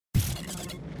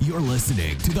You're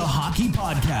listening to the Hockey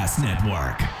Podcast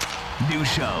Network. New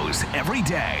shows every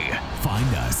day.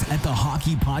 Find us at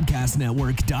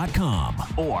thehockeypodcastnetwork.com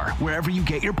or wherever you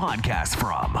get your podcasts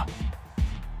from.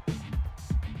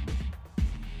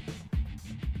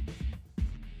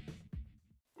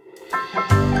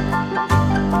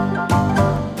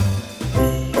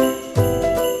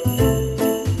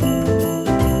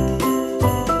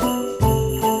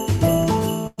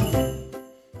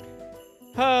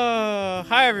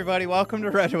 Hi, everybody. Welcome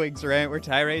to Red Wings Rant, where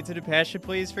tirades and a passion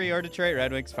pleas for your Detroit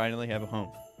Red Wings finally have a home.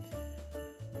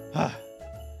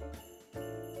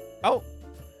 Oh,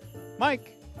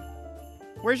 Mike,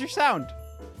 where's your sound?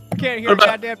 I can't hear a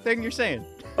goddamn thing you're saying.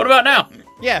 What about now?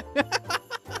 Yeah.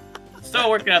 Still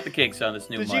working out the kinks on this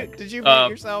new mic. Did you mute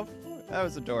yourself? That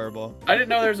was adorable. I didn't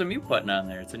know there was a mute button on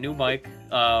there. It's a new mic.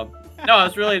 No, I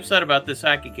was really upset about this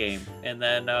hockey game, and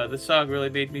then this song really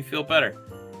made me feel better.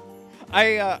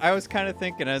 I was kind of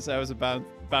thinking as I was about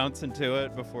bouncing to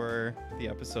it before the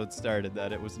episode started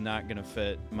that it was not going to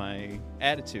fit my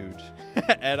attitude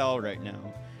at all right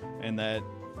now. And that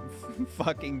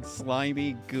fucking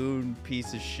slimy goon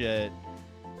piece of shit,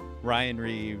 Ryan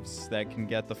Reaves, that can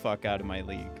get the fuck out of my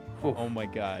league. Oof. Oh my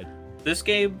God. This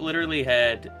game literally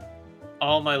had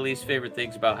all my least favorite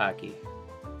things about hockey.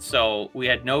 So we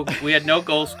had no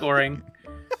goal scoring.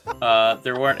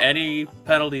 There weren't any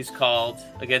penalties called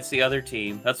against the other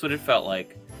team. That's what it felt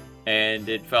like. And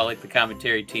it felt like the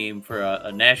commentary team for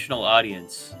a national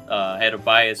audience had a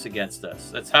bias against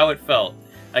us. That's how it felt.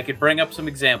 I could bring up some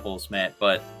examples, Matt,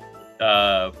 but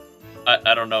I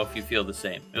don't know if you feel the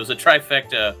same. It was a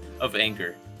trifecta of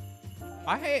anger.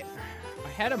 I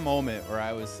had a moment where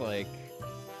I was like...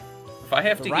 If I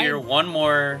have to hear one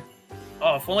more...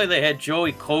 Oh, if only they had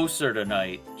Joey Kocur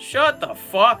tonight. Shut the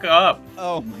fuck up.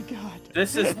 Oh, my God.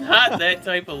 This is not that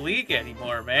type of league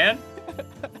anymore, man.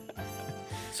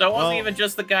 So it wasn't even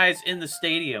just the guys in the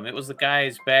stadium. It was the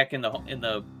guys back in the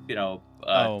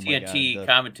TNT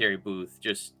commentary booth.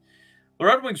 Just, the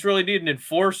Red Wings really need an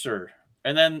enforcer.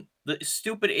 And then the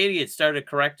stupid idiot started to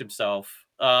correct himself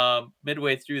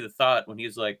midway through the thought when he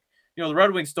was like, the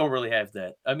Red Wings don't really have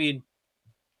that. I mean...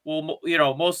 Well,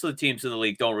 most of the teams in the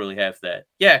league don't really have that.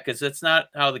 Yeah, because that's not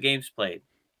how the game's played.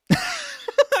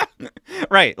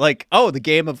 Right. Like, the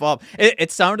game evolved.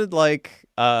 It sounded like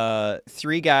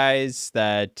three guys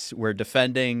that were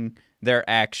defending their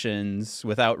actions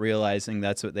without realizing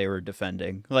that's what they were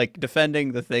defending. Like,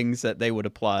 defending the things that they would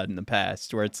applaud in the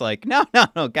past, where it's like, no,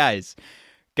 guys,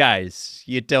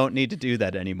 you don't need to do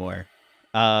that anymore.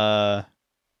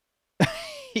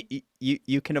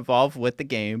 You can evolve with the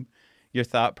game. Your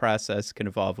thought process can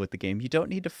evolve with the game. You don't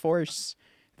need to force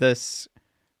this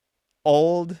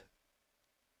old...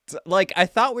 Like, I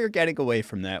thought we were getting away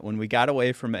from that when we got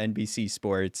away from NBC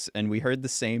Sports and we heard the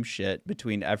same shit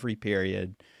between every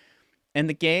period. And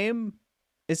the game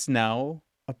is now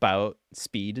about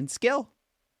speed and skill.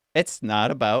 It's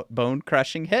not about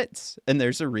bone-crushing hits. And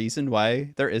there's a reason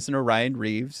why there isn't a Ryan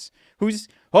Reaves who's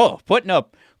putting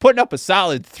up a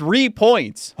solid 3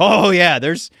 points. Oh yeah,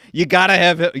 you gotta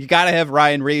have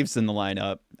Ryan Reaves in the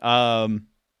lineup.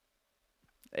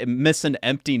 Missing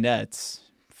empty nets.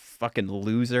 Fucking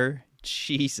loser.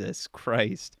 Jesus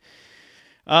Christ.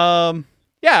 I'm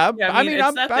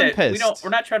pissed. We're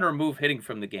not trying to remove hitting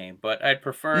from the game, but I'd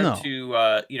prefer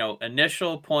to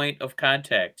initial point of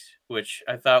contact, which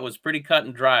I thought was pretty cut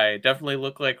and dry. It definitely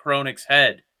looked like Hronek's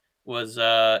head was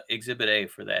exhibit A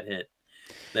for that hit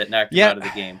that knocked him out of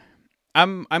the game.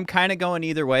 I'm kind of going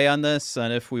either way on this,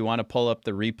 and if we want to pull up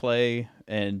the replay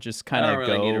and just kind of go. I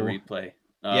don't really need a replay.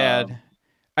 Yeah.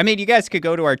 I mean, you guys could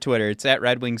go to our Twitter. It's at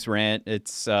Red Wings Rant.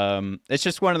 It's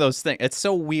just one of those things. It's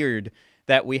so weird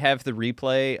that we have the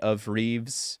replay of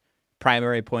Reaves'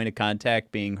 primary point of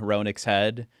contact being Hronek's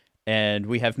head, and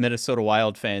we have Minnesota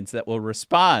Wild fans that will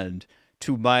respond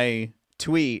to my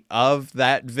tweet of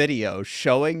that video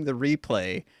showing the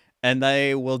replay, and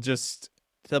they will just...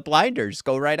 the blinders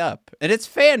go right up. And it's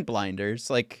fan blinders.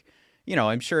 Like,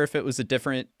 I'm sure if it was a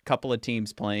different couple of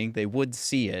teams playing, they would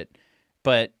see it.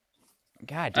 But,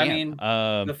 God damn.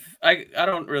 I mean, I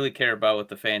don't really care about what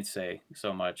the fans say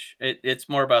so much. It's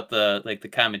more about the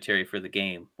commentary for the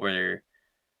game, where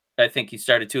I think you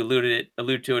started to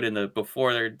allude to it in the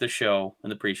before the show, in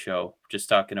the pre-show, just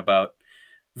talking about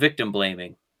victim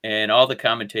blaming. And all the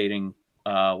commentating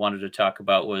wanted to talk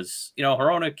about was,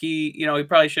 Hronek, he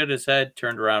probably should have his head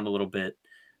turned around a little bit.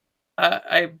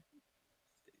 That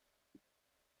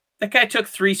guy took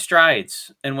 3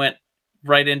 strides and went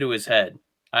right into his head.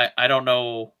 I don't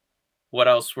know what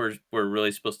else we're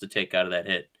really supposed to take out of that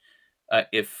hit.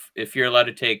 If you're allowed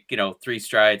to take 3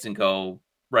 strides and go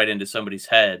right into somebody's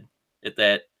head at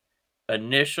that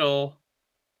initial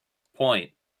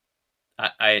point,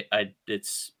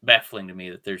 it's baffling to me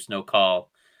that there's no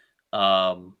call.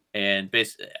 And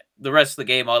the rest of the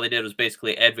game, all they did was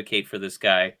basically advocate for this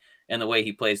guy and the way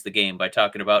he plays the game by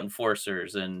talking about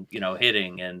enforcers and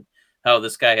hitting and how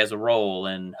this guy has a role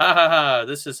and ha ha ha,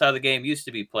 this is how the game used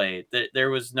to be played.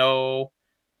 There was no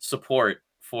support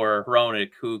for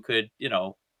Hronek, who could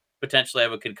potentially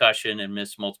have a concussion and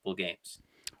miss multiple games.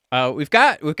 We've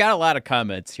got a lot of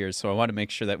comments here, so I want to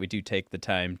make sure that we do take the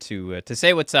time to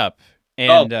say what's up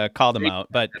and call them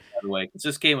out. But by the way, 'cause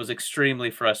this game was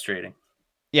extremely frustrating.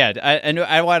 yeah,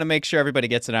 I want to make sure everybody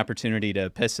gets an opportunity to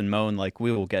piss and moan like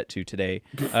we will get to today.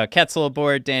 Ketzel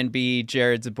aboard, Dan B,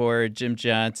 Jared's aboard, Jim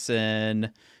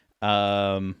Johnson.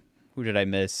 Who did I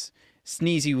miss?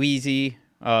 Sneezy Wheezy.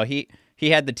 Oh, he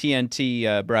had the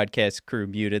TNT broadcast crew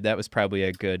muted. That was probably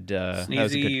a good that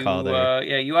was a good call there.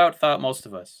 Yeah, you outthought most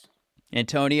of us.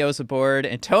 Antonio's aboard.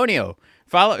 Antonio,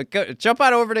 jump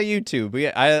on over to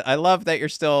YouTube. I love that you're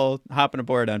still hopping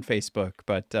aboard on Facebook,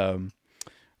 but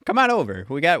come on over.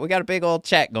 We got a big old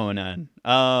chat going on.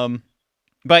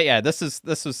 But yeah, this was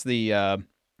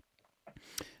the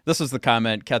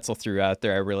comment Ketzel threw out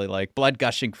there. I really like blood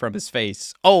gushing from his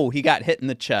face. Oh, he got hit in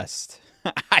the chest.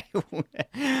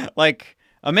 Like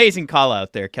amazing call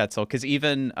out there, Ketzel, because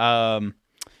even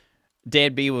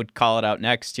Dan B would call it out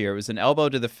next year. It was an elbow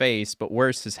to the face, but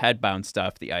worse, his head bounced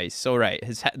off the ice. So right,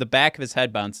 the back of his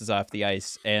head bounces off the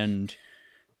ice, and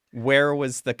where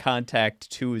was the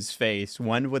contact to his face?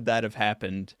 When would that have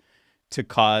happened to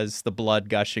cause the blood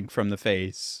gushing from the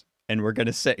face? And we're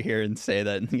gonna sit here and say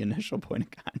that the initial point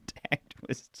of contact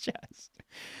was chest.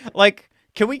 Like,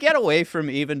 can we get away from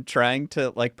even trying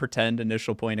to like pretend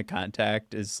initial point of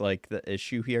contact is like the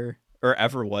issue here, or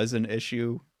ever was an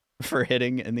issue for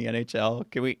hitting in the NHL?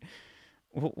 Can we?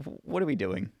 What are we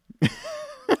doing? I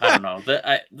don't know.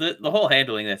 The whole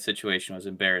handling that situation was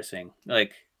embarrassing.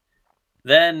 Like,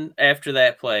 then after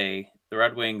that play, the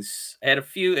Red Wings had a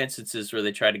few instances where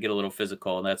they tried to get a little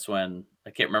physical, and that's when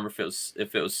I can't remember if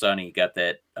it was Sonny got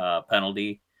that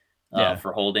penalty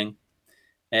for holding.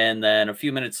 And then a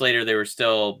few minutes later, they were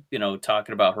still,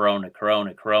 talking about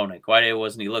Hronek. Why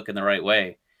wasn't he looking the right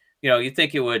way? You'd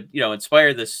think it would,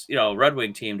 inspire this, Red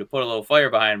Wing team to put a little fire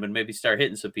behind him and maybe start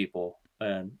hitting some people.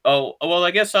 And well,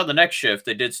 I guess on the next shift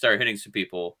they did start hitting some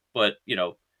people, but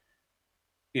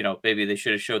maybe they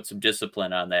should have showed some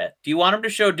discipline on that. Do you want them to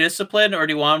show discipline, or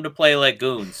do you want them to play like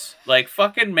goons? Like,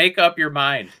 fucking make up your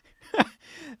mind.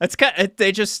 That's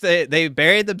they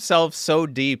buried themselves so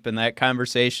deep in that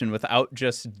conversation without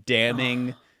just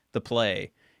damning the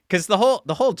play. Because the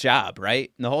whole job,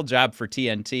 right? And the whole job for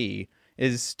TNT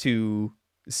is to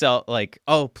sell, like,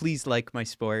 oh, please like my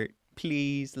sport,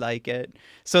 please like it.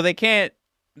 So they can't,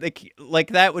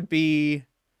 that would be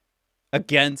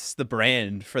against the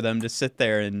brand for them to sit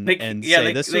there and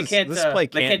say this play can't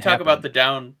they can't talk about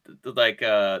some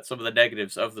of the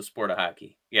negatives of the sport of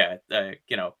hockey. Yeah,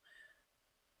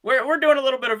 We're doing a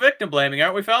little bit of victim blaming,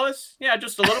 aren't we, fellas? Yeah,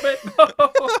 just a little bit.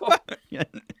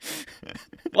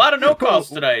 A lot of no calls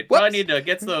tonight. Whoops. Probably need to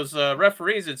get those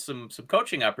referees and some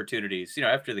coaching opportunities,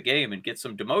 after the game, and get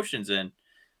some demotions in.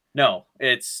 No,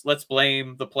 let's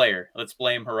blame the player. Let's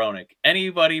blame Hronek.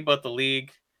 Anybody but the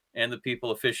league and the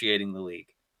people officiating the league.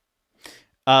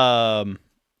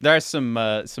 There are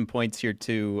some points here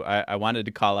too. I wanted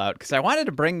to call out because I wanted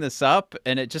to bring this up,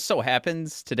 and it just so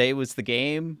happens today was the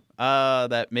game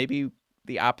that maybe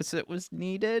the opposite was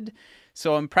needed.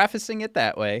 So I'm prefacing it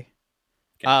that way.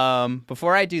 Okay.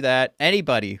 Before I do that,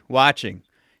 anybody watching,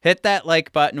 hit that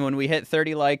like button. When we hit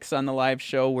 30 likes on the live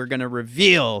show, we're gonna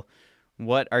reveal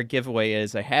what our giveaway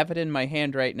is. I have it in my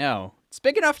hand right now. It's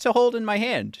big enough to hold in my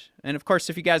hand. And of course,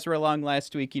 if you guys were along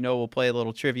last week, we'll play a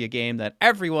little trivia game that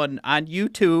everyone on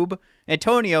YouTube,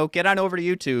 Antonio, get on over to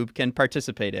YouTube, can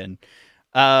participate in.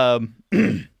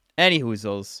 Any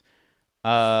hoozles.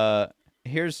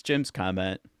 Here's Jim's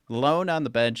comment. Lone on the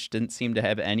bench didn't seem to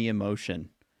have any emotion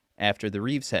after the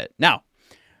Reeves hit. Now,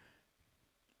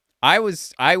 I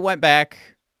went back.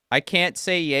 I can't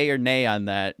say yay or nay on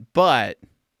that, but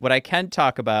what I can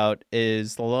talk about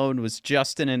is Lalone was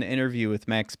just in an interview with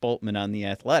Max Bultman on The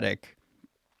Athletic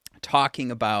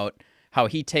talking about how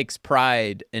he takes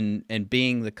pride in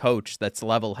being the coach that's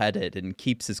level-headed and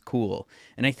keeps his cool.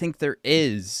 And I think there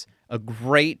is a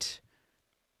great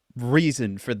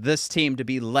reason for this team to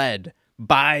be led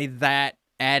by that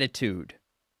attitude.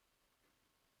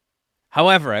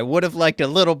 However, I would have liked a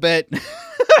little bit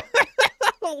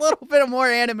of more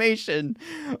animation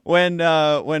when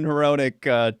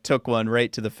Hronek took one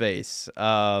right to the face.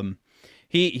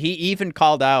 He even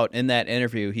called out in that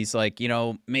interview. He's like,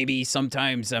 maybe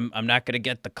sometimes I'm not gonna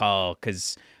get the call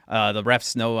because the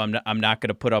refs know I'm not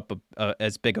gonna put up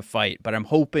as big a fight. But I'm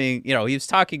hoping, he was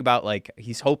talking about like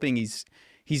he's hoping he's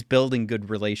building good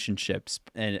relationships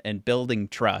and building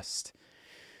trust.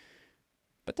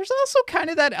 But there's also kind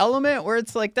of that element where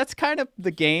it's like that's kind of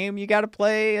the game you got to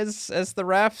play as the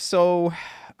ref. So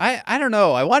I don't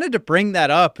know. I wanted to bring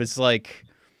that up as like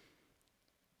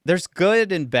there's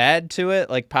good and bad to it,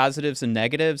 like positives and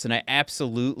negatives, and I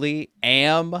absolutely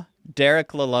am Derek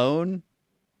Lalonde,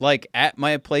 like at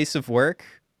my place of work.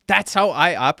 That's how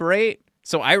I operate.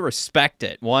 So I respect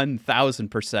it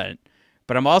 1,000%.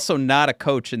 But I'm also not a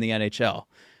coach in the NHL.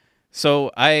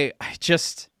 So I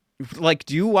just like,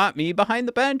 do you want me behind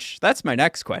the bench? That's my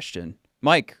next question.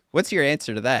 Mike, what's your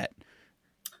answer to that?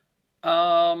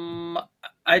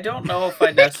 I don't know if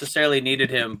I necessarily needed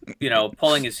him,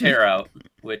 pulling his hair out,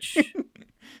 which,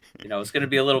 is going to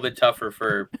be a little bit tougher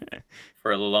for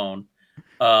Lalonde.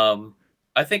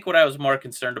 I think what I was more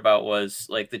concerned about was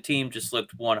like the team just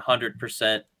looked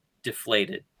 100%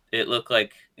 deflated. It looked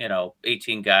like,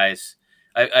 18 guys.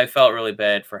 I felt really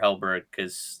bad for Hellberg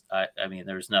because I mean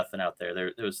there was nothing out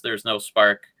there. There's no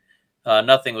spark.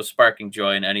 Nothing was sparking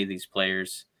joy in any of these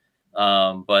players.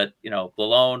 But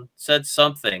Lalonde said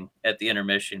something at the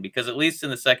intermission because at least in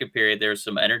the second period there's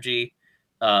some energy.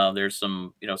 There's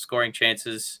some scoring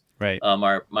chances. Right.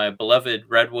 My beloved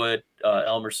Redwood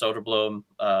Elmer Soderblom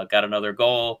got another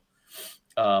goal.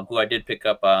 Who I did pick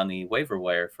up on the waiver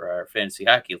wire for our fantasy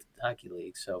hockey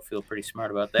league. So feel pretty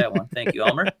smart about that one. Thank you,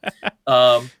 Elmer.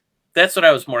 That's what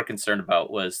I was more concerned about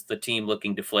was the team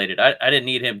looking deflated. I didn't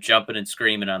need him jumping and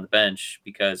screaming on the bench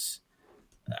because,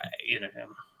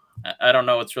 I don't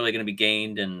know what's really going to be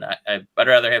gained, and I'd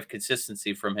rather have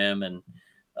consistency from him. And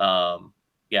I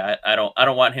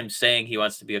don't want him saying he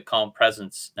wants to be a calm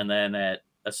presence, and then at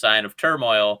a sign of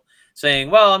turmoil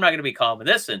saying, well, I'm not going to be calm in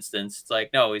this instance. It's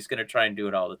like, no, he's going to try and do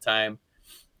it all the time.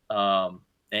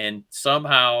 And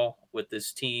somehow with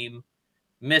this team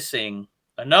missing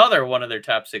another one of their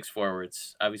top six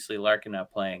forwards, obviously Larkin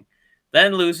not playing,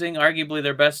 then losing arguably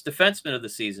their best defenseman of the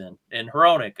season in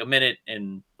Hronek, a minute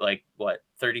and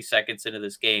 30 seconds into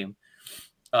this game.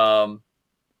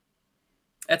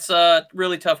 That's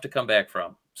really tough to come back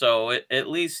from. So at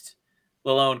least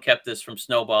Lalonde kept this from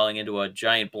snowballing into a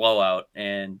giant blowout.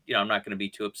 And, I'm not going to be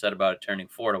too upset about it turning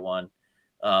 4-1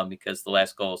 because the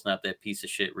last goal is not that piece of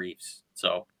shit Reeves.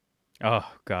 So.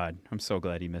 Oh, God. I'm so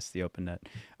glad he missed the open net.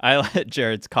 I let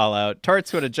Jared's call out.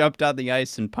 Torts would have jumped on the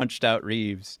ice and punched out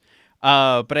Reeves.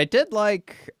 But I did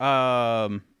like,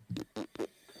 Dan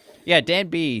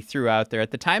B threw out there. At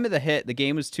the time of the hit, the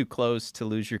game was too close to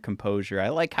lose your composure. I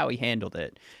like how he handled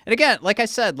it. And again, like I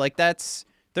said, like there's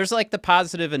like the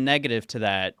positive and negative to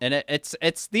that. And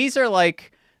it's these are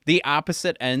like the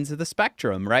opposite ends of the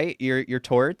spectrum, right? Your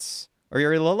Torts or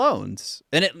your Lalondes.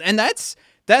 And that's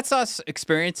us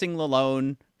experiencing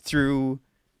Lalonde through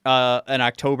an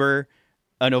October,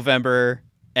 a November,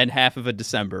 and half of a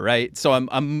December, right? So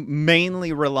I'm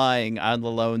mainly relying on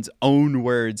Lalonde's own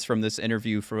words from this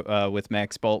interview with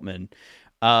Max Bultman.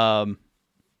 I'm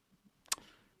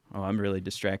really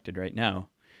distracted right now.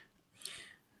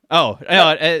 Oh,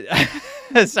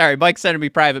 no, sorry. Mike's sending me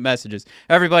private messages.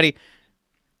 Everybody,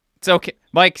 it's okay.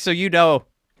 Mike, so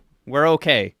we're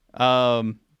okay.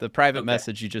 The private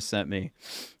message you just sent me.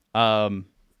 I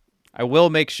will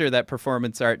make sure that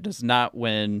performance art does not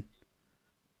win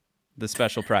the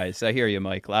special prize. I hear you,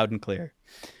 Mike, loud and clear.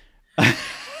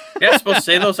 You're supposed to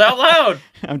say those out loud.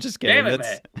 I'm just kidding. Damn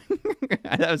it,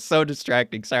 That was so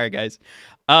distracting. Sorry, guys.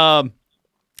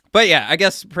 But yeah, I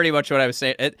guess pretty much what I was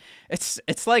saying.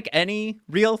 It's like any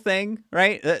real thing,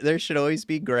 right? There should always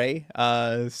be gray.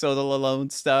 So the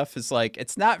Lalonde stuff is like,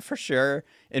 it's not for sure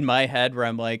in my head where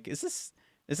I'm like, is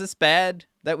this bad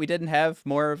that we didn't have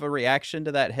more of a reaction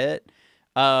to that hit?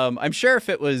 I'm sure if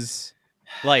it was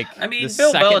like, I mean, the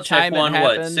Bill second Belichick time won it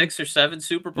happened, 6 or 7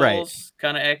 Super Bowls,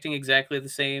 kind of acting exactly the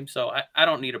same. So I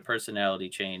don't need a personality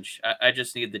change. I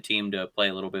just need the team to play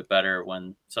a little bit better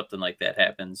when something like that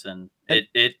happens. And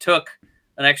it took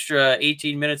an extra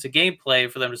 18 minutes of gameplay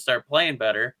for them to start playing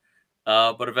better.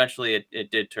 But eventually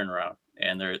it did turn around,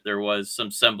 and there was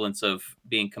some semblance of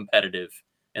being competitive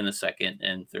in the second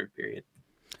and third period.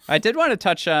 I did want to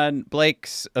touch on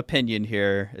Blake's opinion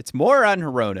here. It's more on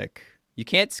Hronek. You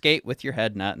can't skate with your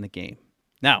head not in the game.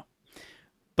 Now,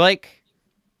 Blake,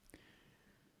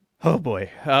 oh boy.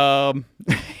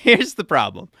 Here's the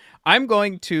problem. I'm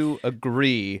going to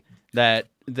agree that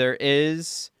there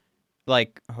is,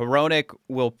 like, Hronek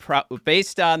will,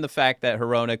 based on the fact that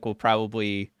Hronek will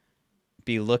probably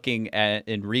be looking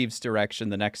in Reeves' direction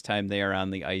the next time they are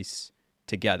on the ice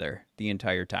together the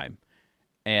entire time.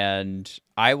 And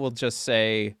I will just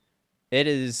say it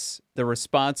is the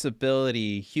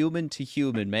responsibility, human to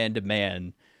human, man to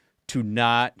man, to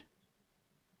not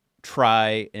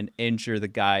try and injure the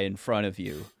guy in front of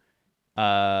you.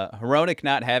 Hronek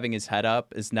not having his head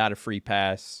up is not a free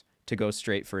pass to go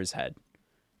straight for his head.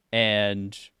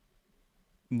 And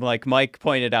like Mike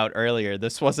pointed out earlier,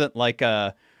 this wasn't like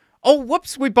oh,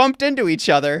 whoops, we bumped into each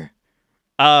other.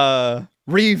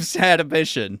 Reeves had a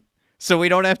mission. So we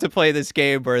don't have to play this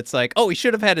game where it's like, oh, he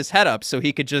should have had his head up so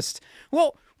he could just,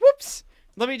 well, whoops,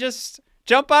 let me just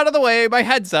jump out of the way, my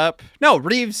head's up. No,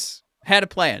 Reeves had a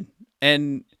plan,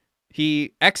 and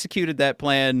he executed that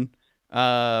plan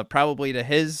probably to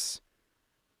his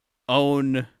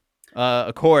own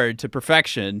accord, to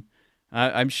perfection.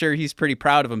 I'm sure he's pretty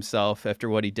proud of himself after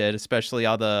what he did, especially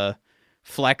all the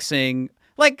flexing.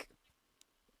 Like,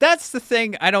 that's the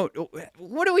thing.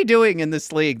 What are we doing in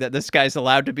this league that this guy's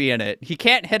allowed to be in it? He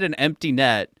can't hit an empty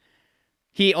net.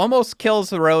 He almost kills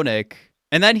Hronek,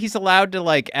 and then he's allowed to,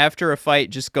 like, after a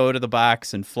fight, just go to the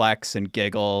box and flex and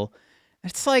giggle.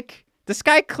 It's like, this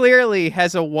guy clearly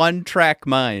has a one-track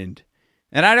mind,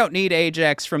 and I don't need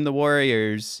Ajax from the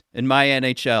Warriors in my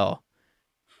NHL.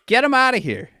 Get him out of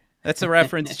here. That's a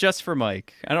reference just for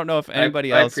Mike. I don't know if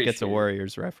anybody else gets a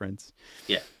Warriors reference.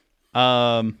 Yeah.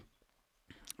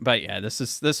 But yeah, this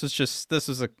was just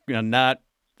a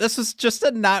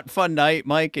not fun night,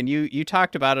 Mike. And you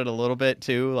talked about it a little bit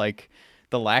too, like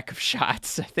the lack of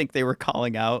shots. I think they were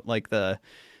calling out like the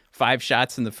 5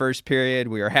 shots in the first period.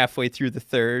 We were halfway through the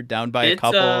third, down by a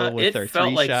couple with our 3 shots. It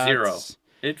felt like 0.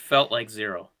 It felt like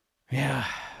 0. Yeah.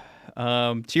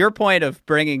 To your point of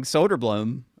bringing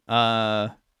Soderblom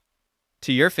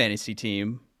to your fantasy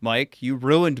team, Mike, you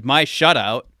ruined my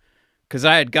shutout. Because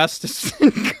I had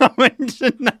Gustafson coming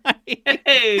tonight.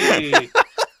 Hey!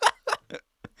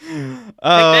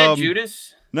 That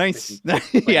Judas? Nice.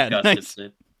 Yeah,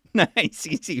 nice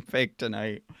easy pick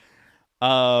tonight.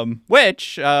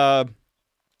 Which, can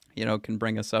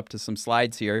bring us up to some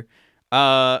slides here.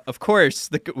 Of course,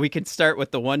 we can start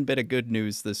with the one bit of good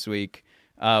news this week,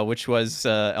 which was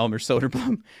Elmer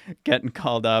Soderblom getting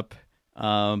called up.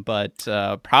 But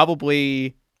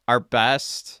probably our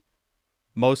best,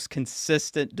 most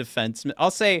consistent defenseman.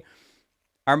 I'll say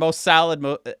our most solid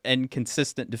and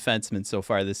consistent defenseman so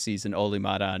far this season, Olli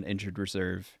Maatta on injured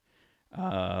reserve.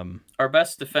 Our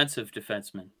best defensive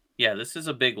defenseman. Yeah, this is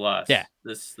a big loss. Yeah.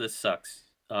 This sucks.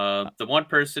 The one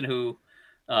person who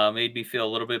made me feel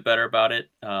a little bit better about it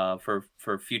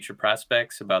for future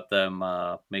prospects, about them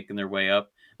making their way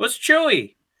up, was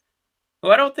Chewy,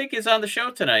 who I don't think is on the show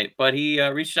tonight, but he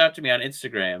reached out to me on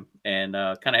Instagram and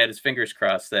kind of had his fingers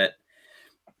crossed that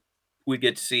we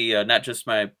get to see not just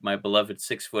my beloved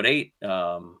 6'8"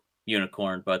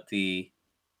 unicorn, but the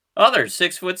other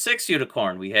 6'6"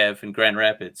 unicorn we have in Grand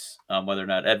Rapids. Whether or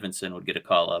not Edvinsson would get a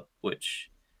call up, which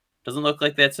doesn't look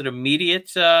like that's an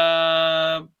immediate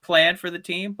plan for the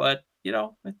team, but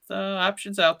it's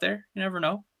options out there. You never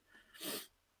know.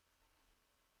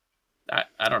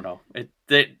 I don't know.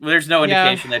 There's no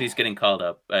indication that he's getting called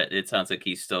up, but it sounds like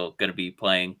he's still going to be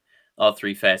playing all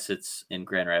 3 facets in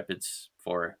Grand Rapids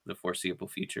for the foreseeable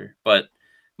future. But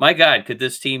my God, could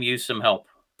this team use some help?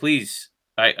 Please.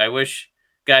 I wish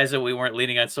guys that we weren't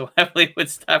leaning on so heavily would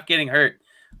stop getting hurt.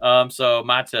 So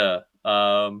Maatta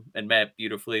and Matt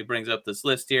beautifully brings up this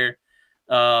list here.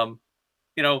 Now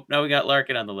we got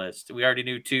Larkin on the list. We already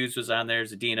knew Twos was on there.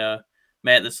 Zadina.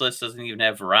 Matt, this list doesn't even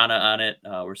have Verana on it.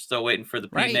 We're still waiting for the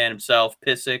P-Man himself,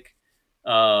 Pissick.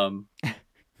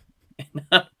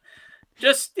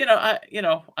 Just, I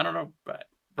don't know.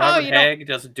 Robert Hagg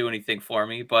doesn't do anything for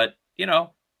me, but,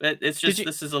 it's just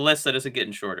this is a list that isn't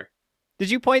getting shorter. Did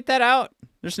you point that out?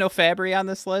 There's no Fabry on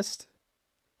this list?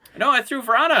 No, I threw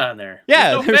Verana on there.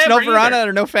 Yeah, there's no Verana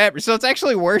or no Fabry. So it's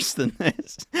actually worse than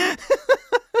this.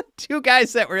 2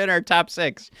 guys that were in our top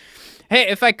 6. Hey,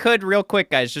 if I could, real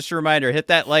quick, guys, just a reminder, hit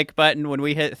that like button. When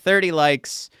we hit 30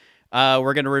 likes,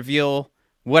 we're going to reveal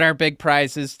what our big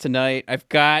prize is tonight. I've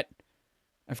got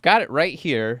it right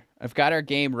here. I've got our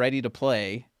game ready to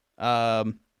play.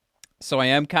 So I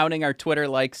am counting our Twitter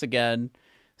likes again.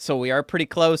 So we are pretty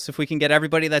close. If we can get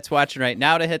everybody that's watching right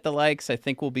now to hit the likes, I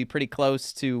think we'll be pretty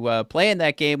close to playing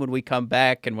that game when we come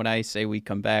back. And when I say we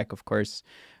come back, of course,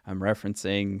 I'm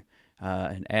referencing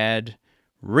an ad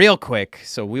real quick.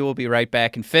 So we will be right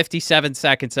back in 57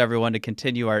 seconds, everyone, to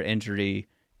continue our injury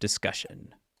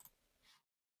discussion.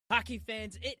 Hockey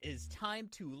fans, it is time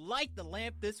to light the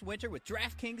lamp this winter with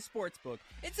DraftKings Sportsbook.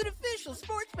 It's an official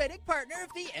sports betting partner of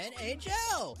the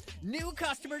NHL. New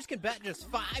customers can bet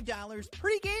just $5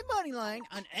 pre-game money line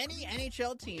on any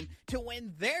NHL team to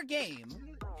win their game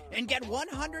and get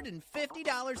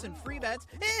 $150 in free bets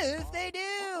if they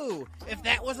do. If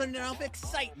that wasn't enough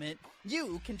excitement,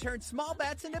 you can turn small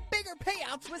bets into bigger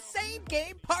payouts with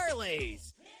same-game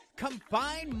parlays.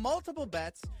 Combine multiple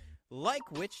bets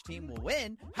like which team will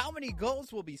win, how many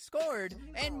goals will be scored,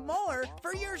 and more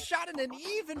for your shot at an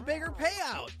even bigger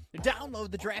payout. Download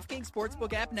the DraftKings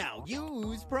Sportsbook app now.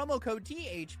 Use promo code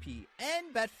THP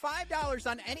and bet $5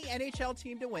 on any NHL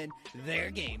team to win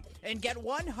their game and get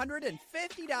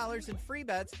 $150 in free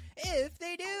bets if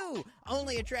they do.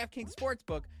 Only at DraftKings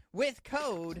Sportsbook with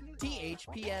code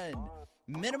THPN.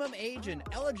 Minimum age and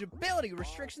eligibility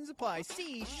restrictions apply.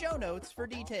 See show notes for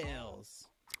details.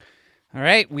 All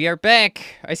right, we are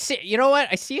back. I see. You know what?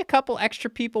 I see a couple extra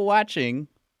people watching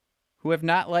who have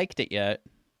not liked it yet.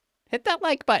 Hit that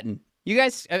like button. You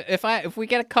guys, if we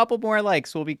get a couple more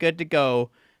likes, we'll be good to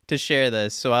go to share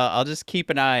this. So I'll just keep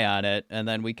an eye on it, and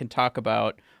then we can talk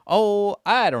about. Oh,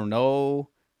 I don't know.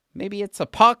 Maybe it's a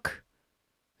puck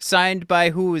signed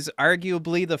by who is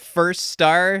arguably the first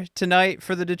star tonight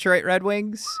for the Detroit Red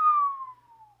Wings.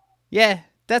 Yeah,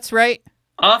 that's right.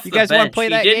 Off you the guys bench, want to play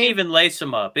that he didn't game? even lace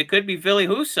him up. It could be Ville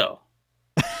Husso.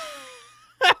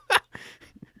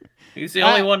 He's the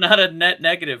only one not a net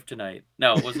negative tonight.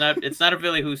 No, it was not. It's not a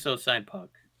Ville Husso signed puck.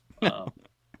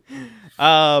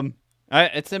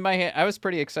 It's in my hand. I was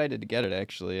pretty excited to get it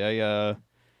actually. Are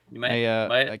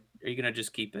you gonna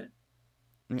just keep it?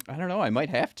 I don't know. I might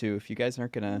have to if you guys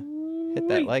aren't gonna hit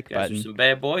that like button. There's some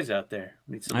bad boys out there.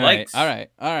 Need some all likes. Right.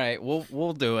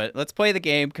 We'll do it. Let's play the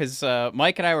game because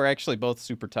Mike and I were actually both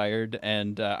super tired,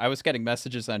 and I was getting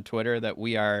messages on Twitter that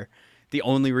we are the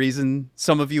only reason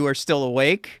some of you are still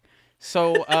awake.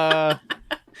 So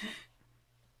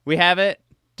we have it.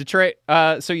 Detroit.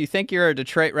 So you think you're a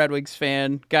Detroit Red Wings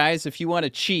fan, guys? If you want to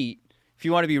cheat, if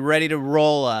you want to be ready to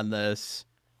roll on this,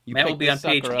 Matt will be on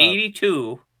page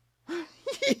 82.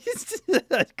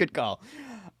 Good call.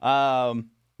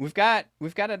 We've got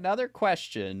another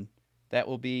question that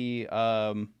will be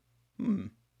No,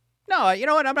 you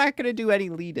know what? I'm not gonna do any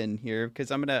lead in here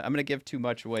because I'm gonna give too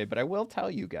much away, but I will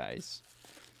tell you guys.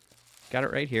 Got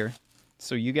it right here,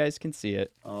 so you guys can see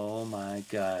it. Oh my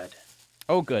god.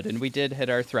 Oh, good, and we did hit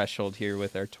our threshold here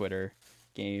with our Twitter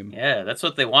game. Yeah, that's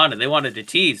what they wanted. They wanted to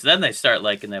tease. Then they start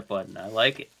liking that button. I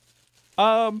like it.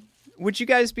 Would you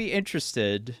guys be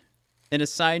interested in a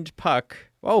signed puck?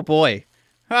 Oh boy.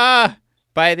 By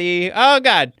the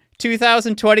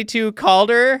 2022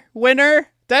 Calder winner.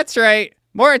 That's right.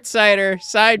 Moritz Seider,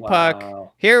 side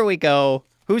puck. Here we go.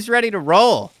 Who's ready to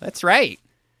roll? That's right.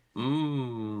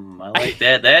 I like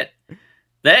that.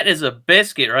 That is a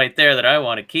biscuit right there that I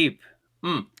want to keep.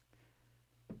 All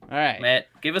right. Matt,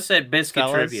 give us that biscuit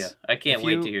trivia. I can't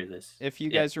wait to hear this. If you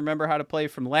guys remember how to play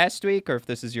from last week, or if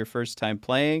this is your first time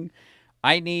playing,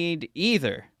 I need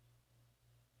either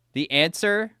the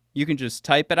answer. You can just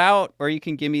type it out, or you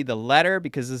can give me the letter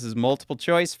because this is multiple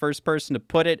choice. First person to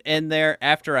put it in there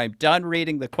after I'm done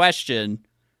reading the question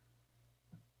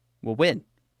will win.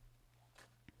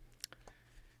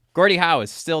 Gordie Howe is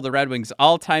still the Red Wings'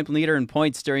 all-time leader in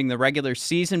points during the regular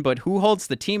season, but who holds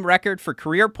the team record for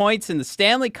career points in the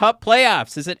Stanley Cup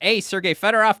playoffs? Is it A, Sergei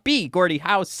Fedorov, B, Gordie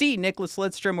Howe, C, Nicholas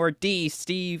Lidstrom, or D,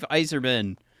 Steve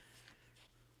Yzerman?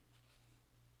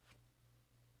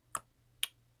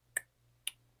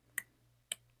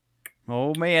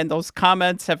 Oh, man, those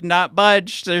comments have not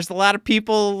budged. There's a lot of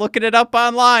people looking it up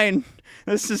online.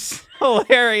 This is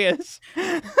hilarious.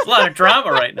 There's a lot of drama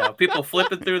right now. People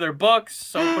flipping through their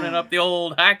books, opening up the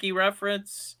old hockey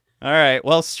reference. All right.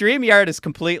 Well, StreamYard has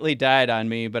completely died on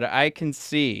me, but I can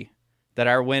see that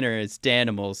our winner is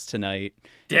Danimals tonight.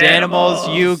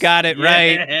 Danimals, you got it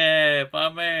right. Yeah, my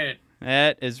man.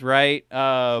 That is right.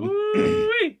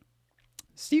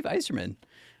 Steve Yzerman.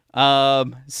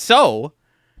 So,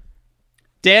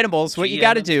 Danimals, what you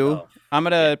got to do, I'm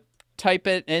going to type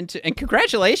it into, and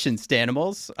congratulations,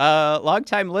 Danimals,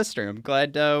 long-time listener. I'm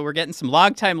glad we're getting some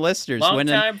long-time listeners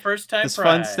winning first-time this prize.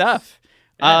 Fun stuff.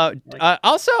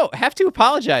 Also, have to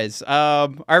apologize.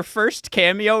 Our first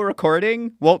cameo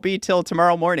recording won't be till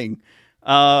tomorrow morning.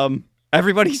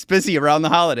 Everybody's busy around the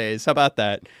holidays. How about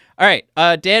that? All right,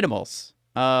 Danimals.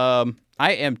 I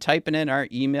am typing in our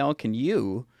email. Can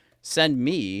you send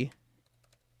me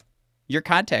your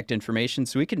contact information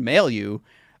so we can mail you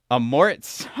a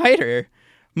Moritz Seider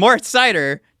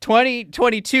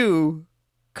 2022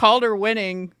 Calder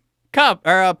winning cup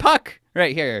or a puck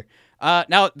right here.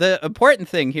 Now, the important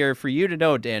thing here for you to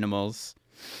know, Danimals,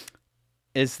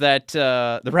 is that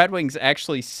the Red Wings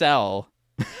actually sell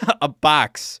a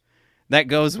box that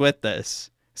goes with this.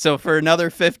 So for another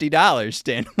 $50,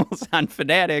 Danimals, on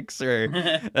Fanatics or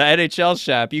the NHL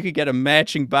shop, you could get a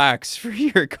matching box for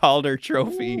your Calder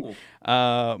Trophy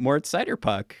Mort Cider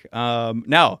puck.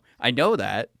 Now, I know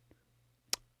that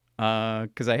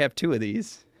because I have 2 of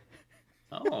these.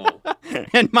 Oh.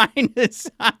 And mine is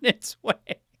on its way.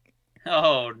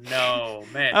 Oh, no,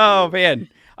 man. Oh, man.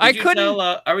 I Did you couldn't.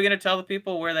 are we going to tell the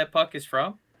people where that puck is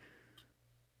from?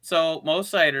 So, Mo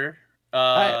Cider.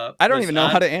 I don't was even know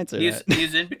how to answer he's, that.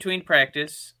 He's in between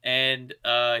practice, and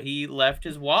he left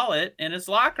his wallet in his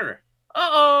locker.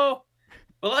 Uh-oh.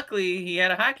 But luckily, he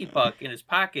had a hockey puck in his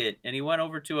pocket, and he went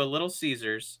over to a Little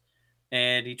Caesars,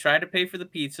 and he tried to pay for the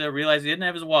pizza, realized he didn't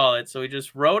have his wallet, so he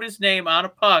just wrote his name on a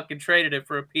puck and traded it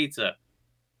for a pizza.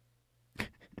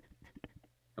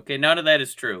 Okay, none of that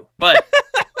is true, but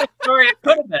the story it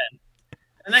could have been.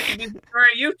 And that could be the story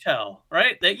you tell,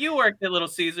 right? That you worked at Little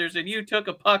Caesars and you took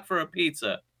a puck for a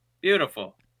pizza.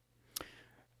 Beautiful.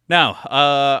 Now,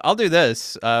 I'll do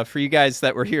this for you guys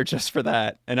that were here just for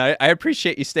that. And I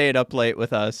appreciate you staying up late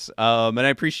with us. And I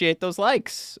appreciate those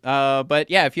likes.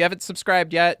 But yeah, if you haven't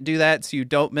subscribed yet, do that so you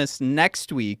don't miss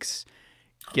next week's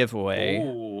giveaway.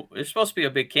 Ooh, there's supposed to be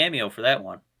a big cameo for that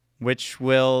one. Which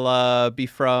will be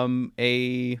from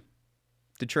a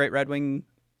Detroit Red Wing.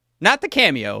 Not the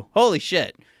cameo. Holy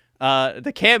shit.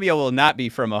 The cameo will not be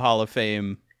from a Hall of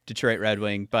Fame Detroit Red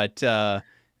Wing, but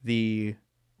the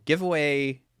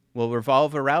giveaway will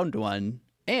revolve around one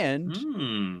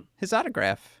and his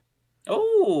autograph.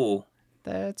 Oh,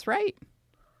 that's right.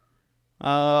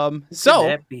 Who so could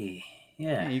that be?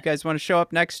 Yeah. You guys want to show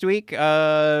up next week?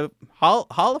 Hall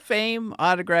of Fame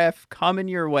autograph coming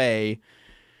your way.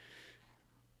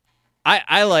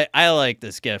 I like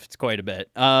this gift quite a bit.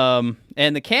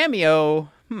 And the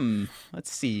cameo,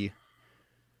 let's see.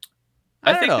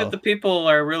 I think that the people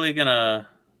are really gonna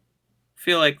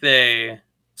feel like they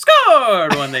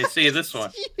scored when they see this one.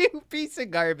 You piece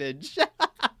of garbage.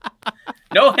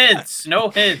 No hints. No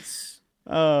hints.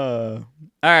 All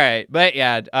right, but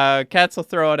yeah, Cats will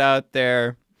throw it out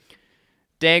there.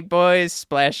 Dank boys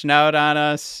splashing out on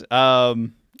us.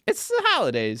 It's the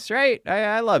holidays, right?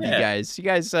 I love you guys. You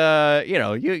guys,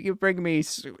 you bring me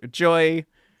joy.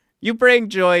 You bring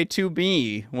joy to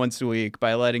me once a week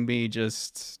by letting me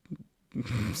just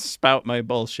spout my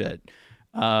bullshit.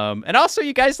 And also,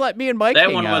 you guys let me and Mike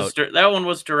hang out. That one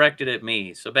was directed at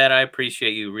me. So bad. I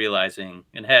appreciate you realizing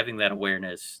and having that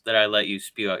awareness that I let you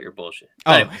spew out your bullshit.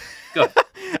 Anyway, go ahead.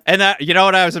 And that, you know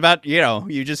what I was about?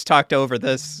 You just talked over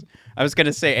this. I was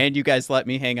gonna say, and you guys let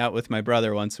me hang out with my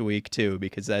brother once a week too,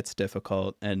 because that's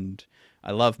difficult. And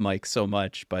I love Mike so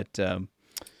much, but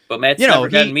Matt's never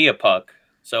gotten me a puck,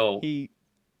 so he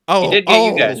did get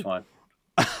you guys one.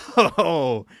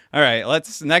 Oh, all right.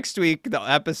 Next week, the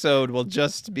episode will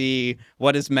just be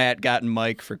what has Matt gotten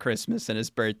Mike for Christmas and his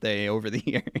birthday over the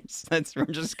years. We're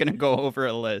just going to go over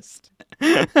a list.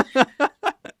 All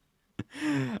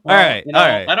right. All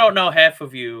right. I don't know half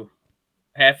of you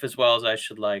half as well as I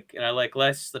should like, and I like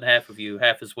less than half of you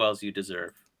half as well as you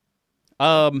deserve.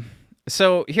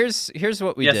 So here's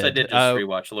what we did. Yes, I did just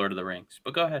rewatch Lord of the Rings,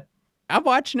 but go ahead. I'm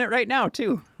watching it right now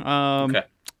too. Okay.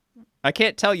 I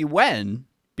can't tell you when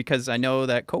because I know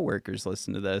that coworkers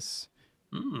listen to this,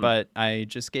 but I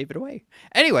just gave it away.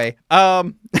 Anyway,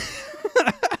 so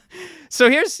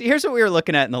here's what we were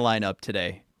looking at in the lineup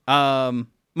today.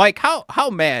 Mike, how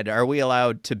mad are we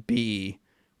allowed to be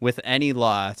with any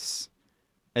loss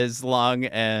as long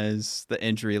as the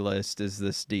injury list is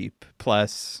this deep,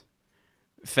 plus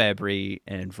Fabry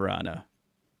and Vrana?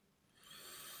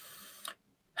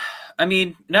 I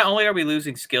mean, not only are we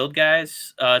losing skilled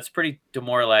guys, it's pretty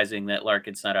demoralizing that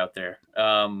Larkin's not out there.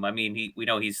 I mean, we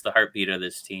know he's the heartbeat of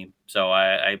this team. So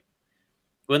I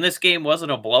when this game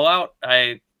wasn't a blowout,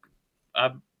 I'm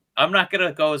not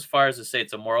gonna go as far as to say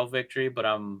it's a moral victory, but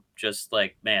I'm just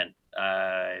like, man,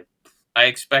 I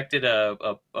expected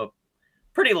a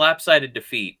pretty lopsided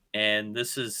defeat, and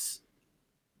this is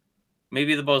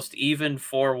maybe the most even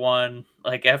 4-1,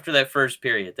 like after that first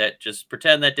period. That just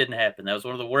pretend that didn't happen. That was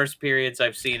one of the worst periods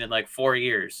I've seen in like 4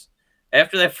 years.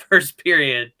 After that first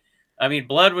period, I mean,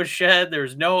 blood was shed. There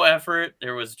was no effort.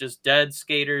 There was just dead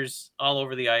skaters all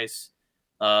over the ice.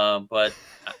 But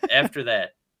after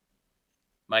that,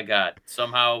 my God,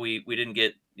 somehow we didn't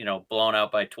get, blown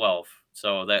out by 12.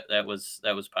 So that was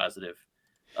positive.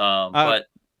 But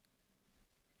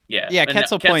yeah,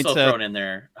 Ketzel points thrown in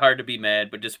there. Hard to be mad,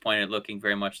 but disappointed, looking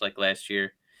very much like last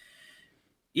year.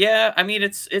 Yeah, I mean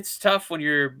it's tough when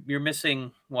you're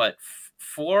missing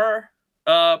 4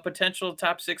 potential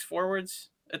top 6 forwards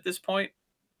at this point.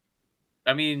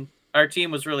 I mean, our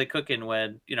team was really cooking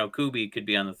when, Kubi could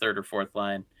be on the 3rd or 4th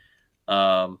line.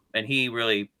 And he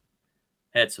really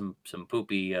had some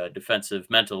poopy defensive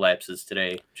mental lapses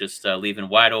today, just leaving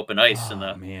wide open ice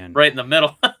man. right in the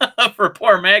middle for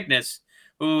poor Magnus,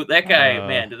 who that guy, Uh.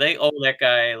 man, do they owe that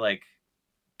guy like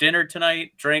dinner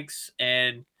tonight, drinks,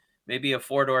 and maybe a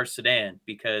 4-door sedan,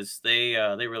 because they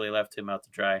really left him out to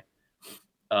dry.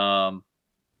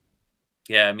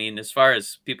 Yeah, I mean, as far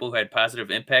as people who had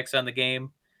positive impacts on the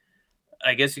game,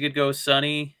 I guess you could go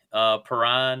Sonny,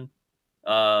 Perron,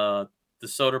 the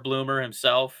Soderbloomer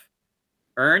himself,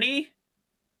 Ernie,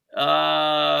 and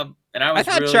I I was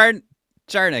thought really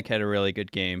Jarnik had a really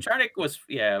good game. Charnick was,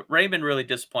 Raymond really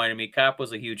disappointed me. Kopp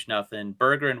was a huge nothing.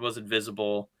 Berggren was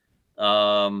invisible.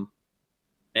 And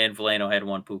Veleno had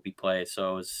one poopy play,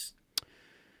 so it was,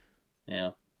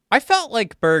 I felt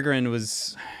like Berggren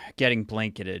was getting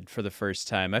blanketed for the first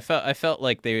time. I felt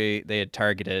like they had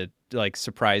targeted, like,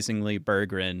 surprisingly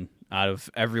Berggren out of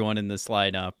everyone in this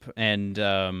lineup,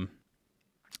 and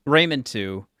Raymond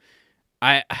too.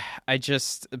 I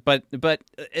just but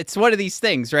it's one of these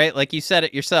things, right? Like you said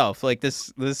it yourself. Like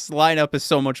this lineup is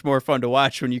so much more fun to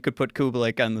watch when you could put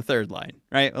Kubalik on the 3rd line,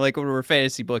 right? Like when we were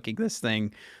fantasy booking this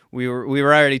thing, we were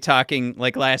already talking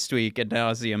like last week ad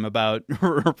nauseum about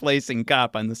replacing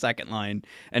Kopp on the 2nd line,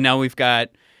 and now we've got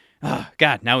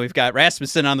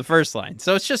Rasmussen on the 1st line.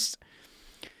 So it's just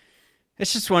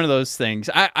one of those things.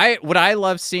 What I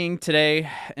love seeing today,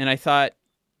 and I thought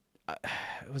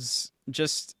it was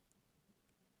just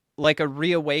like a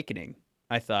reawakening,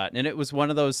 I thought. And it was one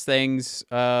of those things,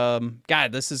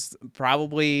 this is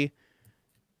probably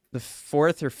the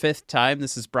 4th or 5th time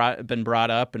this has been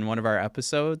brought up in one of our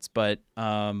episodes, but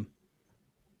man,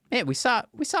 we saw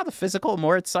the physical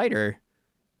Moritz Seider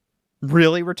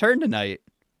really return tonight.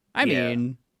 I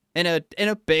mean, in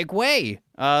a big way.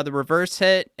 The reverse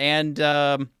hit, and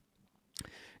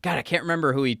I can't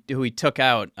remember who he took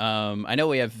out. I know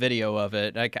we have video of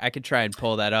it. I could try and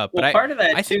pull that up. Well, but part of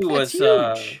that I too think was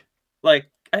huge.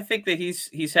 I think that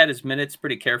he's had his minutes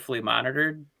pretty carefully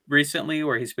monitored recently,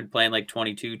 where he's been playing like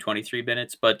 22, 23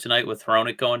 minutes. But tonight with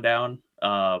Hronek going down,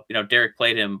 Derek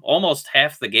played him almost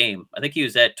half the game. I think he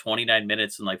was at 29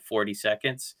 minutes and like 40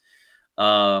 seconds.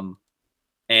 And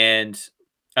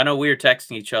I know we were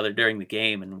texting each other during the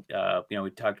game, and we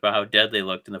talked about how dead they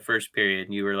looked in the first period,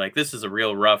 and you were like, "This is a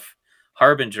real rough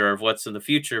harbinger of what's in the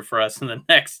future for us in the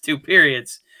next 2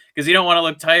 periods," because you don't want to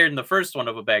look tired in the first one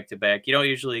of a back-to-back. You don't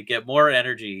usually get more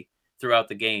energy throughout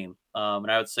the game, and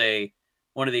I would say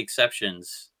one of the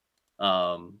exceptions,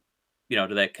 to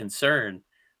that concern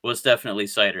was definitely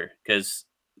Seider, because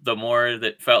the more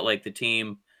that felt like the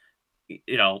team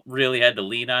really had to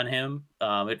lean on him.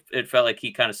 It felt like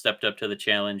he kind of stepped up to the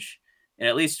challenge. And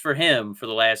at least for him, for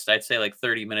the last, I'd say like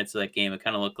 30 minutes of that game, it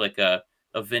kind of looked like a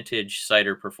vintage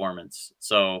Seider performance.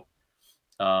 So,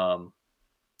 at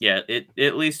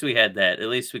least we had that. At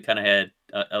least we kind of had,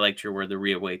 I liked your word, the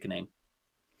reawakening.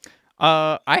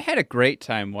 I had a great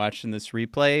time watching this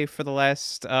replay for the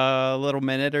last little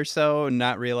minute or so,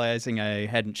 not realizing I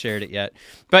hadn't shared it yet.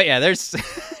 But yeah, there's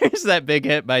that big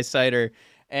hit by Seider.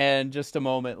 And just a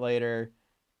moment later,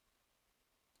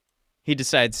 he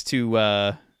decides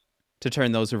to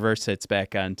turn those reverse hits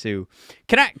back on too.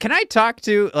 Can I talk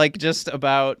to just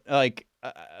about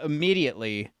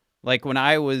immediately, like when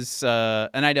I was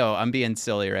and I know I'm being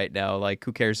silly right now, like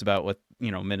who cares about what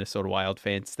Minnesota Wild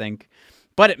fans think,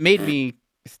 but it made me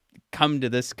come to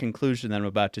this conclusion that I'm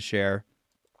about to share.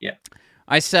 Yeah.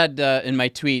 I said in my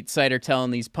tweet, Seider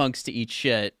telling these punks to eat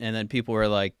shit, and then people were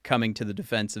like coming to the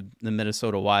defense of the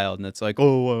Minnesota Wild, and it's like,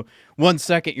 1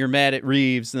 second you're mad at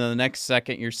Reeves, and then the next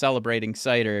second you're celebrating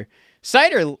Seider.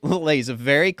 Seider lays a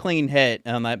very clean hit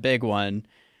on that big one,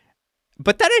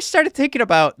 but then I started thinking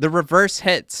about the reverse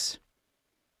hits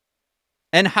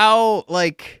and how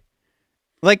like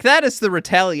that is the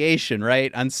retaliation,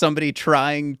 right, on somebody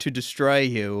trying to destroy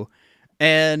you.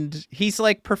 And he's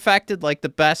like perfected like the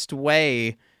best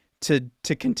way to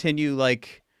continue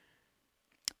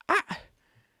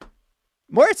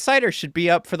Moritz Seider should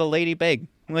be up for the Lady Big.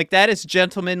 Like that is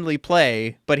gentlemanly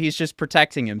play, but he's just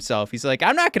protecting himself. He's like,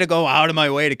 I'm not going to go out of my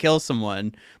way to kill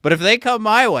someone, but if they come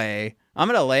my way, I'm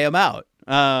going to lay them out.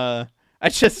 I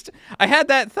had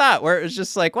that thought where it was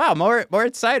just like, wow,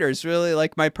 Moritz Seider is really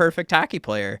like my perfect hockey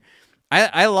player.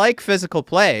 I like physical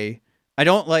play. I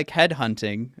don't like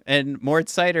headhunting, and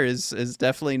Moritz Seider is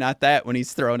definitely not that when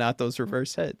he's throwing out those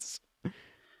reverse hits.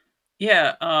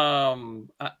 Yeah, I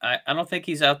don't think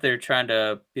he's out there trying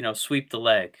to, sweep the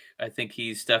leg. I think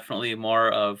he's definitely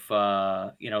more of,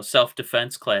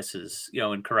 self-defense classes,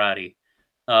 in karate.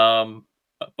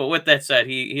 But with that said,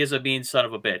 he is a mean son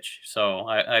of a bitch. So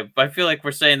I feel like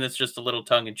we're saying this just a little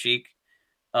tongue in cheek.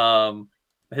 Um,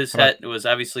 his How about set was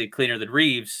obviously cleaner than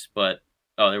Reeves, but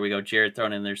oh, there we go. Jared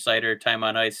throwing in their cider time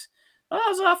on ice. Oh, I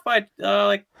was off by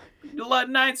like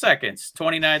 9 seconds,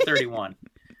 29-31.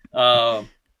 Um,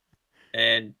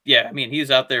 and yeah, I mean,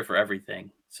 he's out there for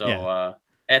everything. So yeah?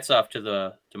 hats off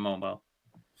to Momo.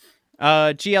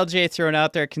 GLJ thrown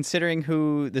out there. Considering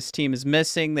who this team is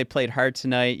missing, they played hard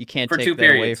tonight. You can't For take two that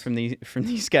away periods. from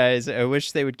these guys. I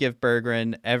wish they would give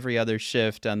Berggren every other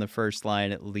shift on the first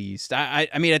line at least. I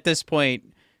mean, at this point,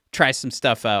 try some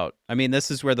stuff out. I mean, this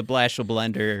is where the Blashill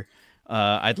blender.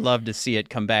 I'd love to see it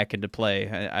come back into play.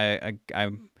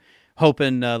 I'm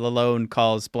hoping Lalone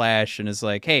calls Blash and is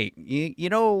like, "Hey, you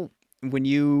know when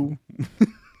you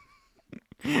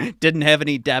didn't have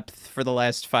any depth for the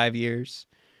last 5 years."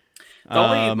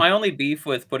 My only beef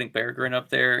with putting Berggren up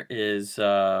there is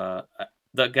the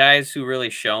guys who really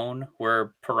shone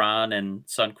were Perron and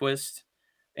Sundquist,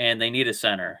 and they need a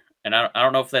center. And I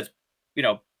don't know if that's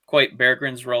quite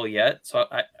Berggren's role yet. So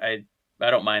I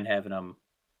don't mind having him,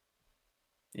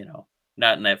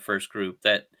 not in that first group.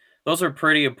 Those are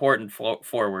pretty important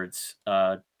forwards,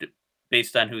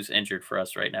 based on who's injured for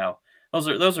us right now.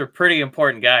 Those are pretty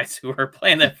important guys who are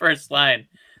playing that first line.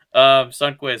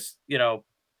 Sundquist,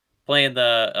 playing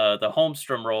the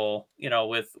Holmstrom role,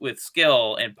 with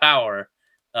skill and power.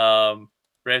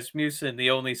 Rasmussen,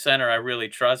 the only center I really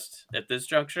trust at this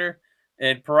juncture,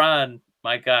 and Perron.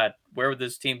 My God, where would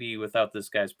this team be without this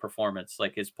guy's performance?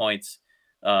 Like his points,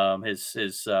 his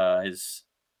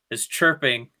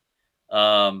chirping.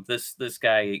 This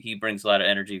guy, he brings a lot of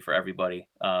energy for everybody.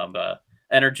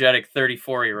 Energetic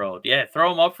 34-year-old. Yeah,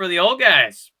 throw him up for the old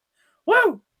guys.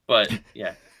 Woo! But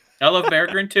yeah, I love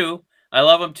Berggren too. I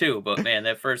love him too. But man,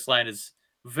 that first line is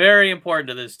very important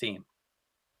to this team.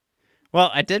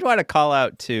 Well, I did want to call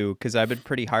out too because I've been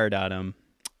pretty hard on him.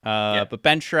 Yeah. But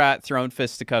Ben Sherratt throwing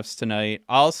fisticuffs tonight.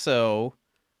 Also,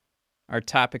 our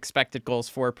top expected goals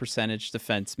for percentage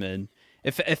defenseman.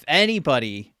 If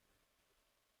anybody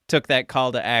took that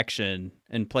call to action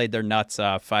and played their nuts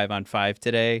off 5-on-5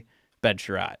 today, Ben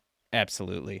Sherratt.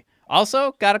 Absolutely.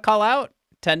 Also, got to call out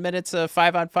 10 minutes of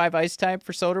 5-on-5 ice time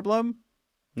for Soderblom.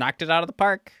 Knocked it out of the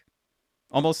park.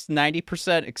 Almost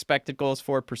 90% expected goals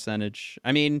for percentage.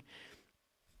 I mean,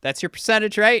 that's your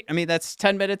percentage, right? I mean, that's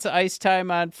 10 minutes of ice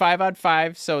time on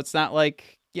 5-on-5. So it's not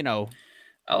like,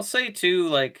 I'll say too,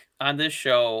 like on this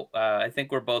show, I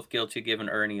think we're both guilty of giving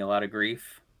Ernie a lot of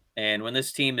grief. And when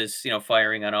this team is,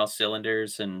 firing on all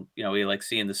cylinders, and we like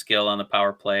seeing the skill on the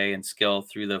power play and skill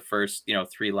through the first,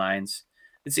 three lines,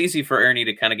 it's easy for Ernie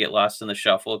to kind of get lost in the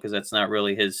shuffle because that's not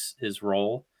really his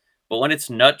role. But when it's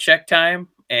nut check time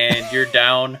and you're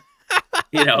down,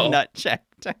 nut check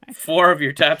time. 4 of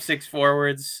your top 6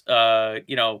 forwards,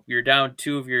 you're down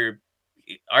 2 of your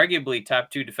arguably top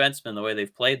 2 defensemen the way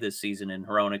they've played this season in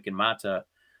Hronek and Mata.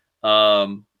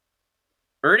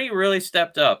 Ernie really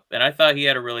stepped up, and I thought he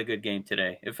had a really good game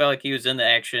today. It felt like he was in the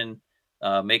action,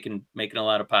 making a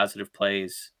lot of positive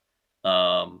plays.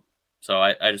 So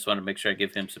I just want to make sure I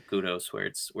give him some kudos where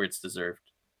it's deserved.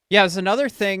 Yeah, it's another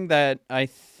thing that I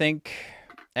think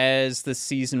as the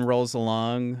season rolls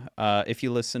along, if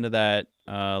you listen to that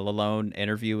Lalone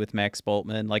interview with Max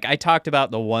Boltman, like I talked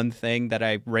about the one thing that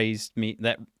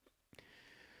that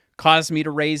caused me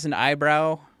to raise an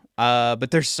eyebrow.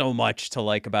 But there's so much to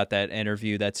like about that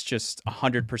interview that's just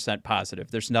 100%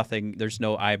 positive. There's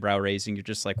no eyebrow raising. You're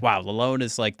just like, wow, Lalone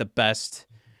is like the best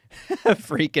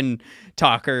freaking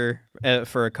talker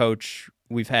for a coach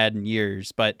we've had in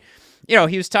years. But,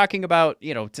 he was talking about,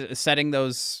 setting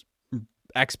those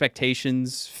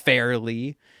expectations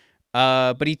fairly.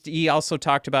 But he also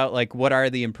talked about like, what are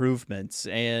the improvements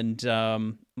and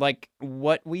like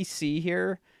what we see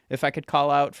here. If I could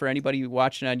call out for anybody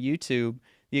watching on YouTube,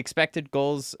 the expected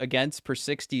goals against per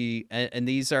 60, and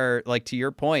these are, like, to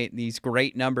your point, these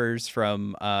great numbers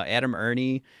from Adam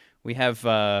Ernie. We have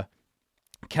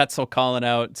Ketzel calling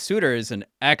out Suter is an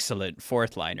excellent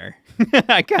fourth liner.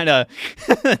 I kind of,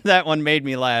 that one made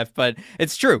me laugh, but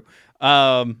it's true.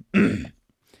 But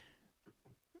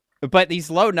these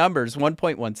low numbers,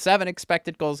 1.17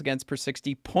 expected goals against per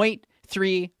 60,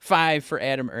 0.35 for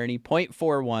Adam Ernie,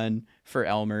 0.41 for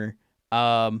Elmer.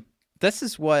 This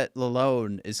is what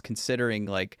Lalone is considering.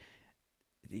 Like,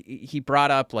 he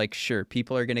brought up, like, sure,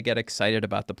 people are going to get excited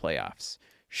about the playoffs.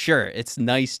 Sure, it's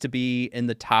nice to be in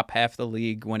the top half of the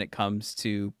league when it comes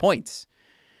to points.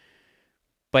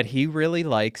 but he really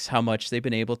likes how much they've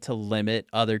been able to limit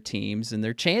other teams and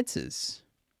their chances.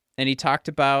 And he talked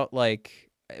about like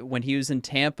when he was in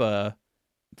Tampa,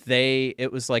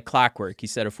 it was like clockwork. He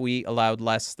said if we allowed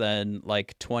less than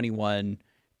like 21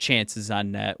 chances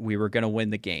on net, we were going to win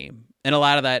the game. And a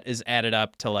lot of that is added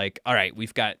up to like, all right,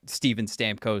 we've got Steven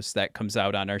Stamkos that comes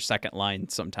out on our second line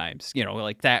sometimes,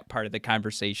 like that part of the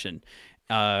conversation.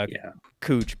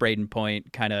 Cooch, Braden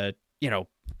Point kind of,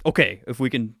 okay, if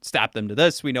we can stop them to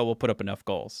this, we know we'll put up enough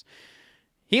goals.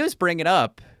 He was bringing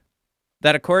up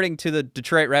that according to the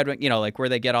Detroit Red Wings, like where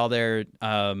they get all their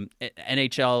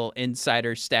NHL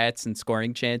insider stats and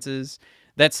scoring chances,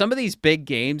 that some of these big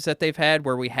games that they've had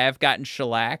where we have gotten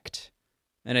shellacked,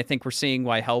 and I think we're seeing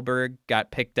why Hellberg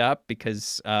got picked up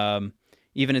because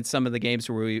even in some of the games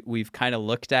where we've kind of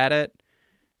looked at it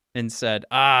and said,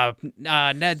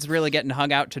 Ned's really getting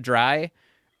hung out to dry.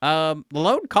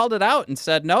 Lalonde called it out and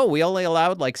said, no, we only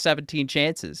allowed like 17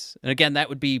 chances. And again, that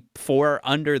would be 4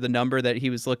 under the number that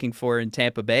he was looking for in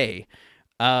Tampa Bay.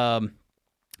 So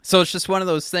it's just one of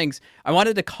those things. I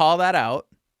wanted to call that out.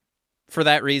 For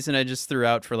that reason, I just threw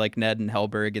out for like Ned and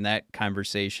Hellberg in that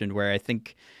conversation where I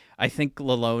think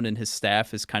Lalonde and his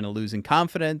staff is kind of losing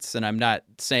confidence. And I'm not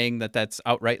saying that that's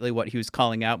outrightly what he was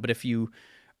calling out, but if you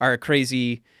are a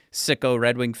crazy sicko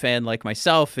Red Wing fan like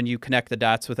myself and you connect the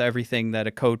dots with everything that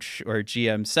a coach or a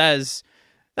GM says,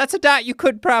 that's a dot you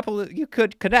could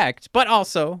connect. But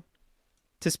also,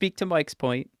 to speak to Mike's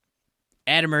point,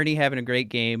 Adam Erne having a great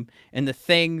game and the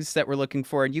things that we're looking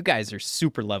for, and you guys are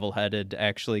super level-headed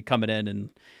actually coming in and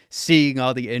seeing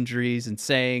all the injuries and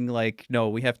saying like, no,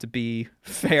 we have to be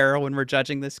fair when we're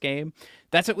judging this game.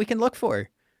 That's what we can look for.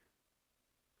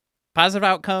 Positive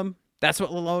outcome. That's what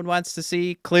Lalonde wants to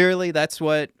see. Clearly, that's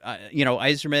what,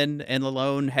 Yzerman and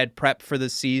Lalonde had prepped for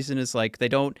this season is like they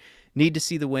don't need to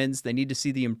see the wins. They need to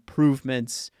see the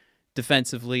improvements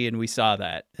defensively, and we saw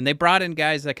that. And they brought in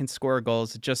guys that can score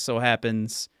goals. It just so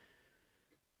happens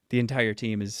the entire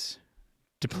team is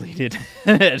depleted,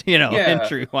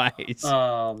 injury-wise.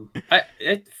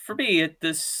 For me,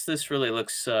 this really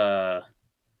looks like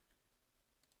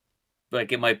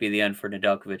it might be the end for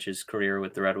Nedeljkovic's career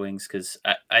with the Red Wings because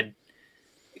I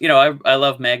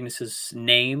love Magnus's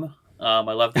name. I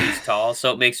love that he's tall,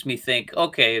 so it makes me think,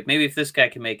 okay, maybe if this guy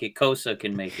can make it, Kosa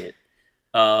can make it.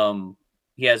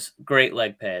 He has great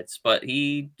leg pads, but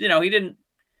he didn't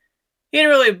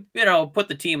really, put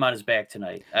the team on his back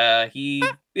tonight. He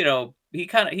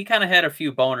kind of had a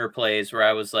few boner plays where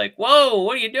I was like, whoa,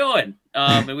 what are you doing?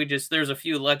 And there's a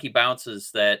few lucky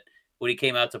bounces that when he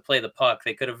came out to play the puck,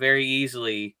 they could have very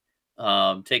easily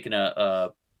taken a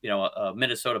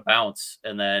Minnesota bounce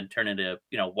and then turn into,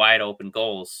 wide open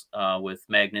goals with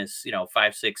Magnus,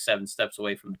 5, 6, 7 steps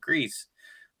away from the crease.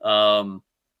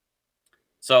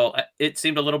 So it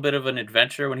seemed a little bit of an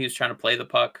adventure when he was trying to play the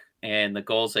puck, and the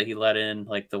goals that he let in,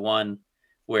 like the one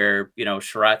where,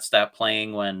 Sherratt stopped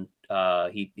playing when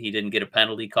he didn't get a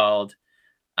penalty called.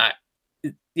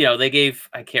 They gave,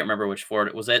 I can't remember which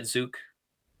forward. Was that Zook?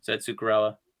 Is that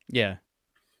Zuccarello? Yeah.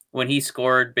 When he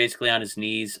scored basically on his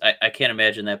knees, I can't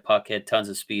imagine that puck had tons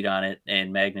of speed on it.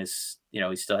 And Magnus,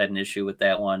 he still had an issue with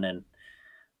that one. And,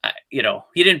 he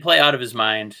didn't play out of his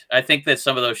mind. I think that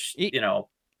some of those, a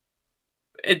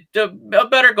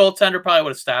better goaltender probably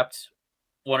would have stopped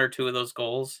 1 or 2 of those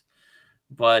goals.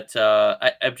 But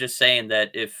I'm just saying that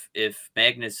if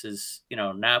Magnus is,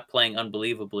 not playing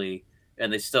unbelievably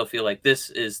and they still feel like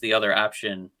this is the other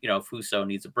option, if Husso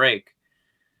needs a break,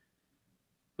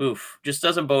 just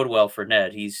doesn't bode well for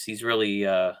Ned. He's really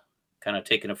kind of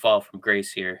taking a fall from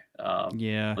grace here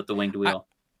with the winged wheel.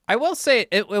 I will say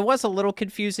it was a little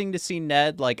confusing to see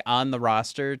Ned like on the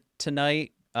roster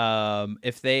tonight.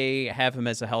 If they have him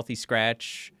as a healthy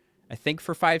scratch, I think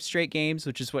for 5 straight games,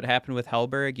 which is what happened with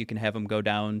Hellberg, you can have him go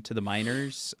down to the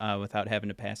minors without having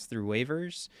to pass through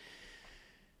waivers.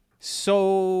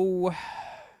 So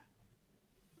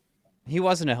he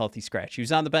wasn't a healthy scratch. He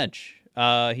was on the bench.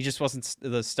 He just wasn't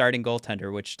the starting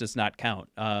goaltender, which does not count.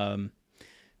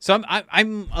 So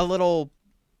I'm a little,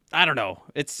 I don't know.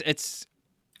 It's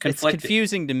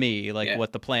confusing to me, like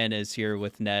what the plan is here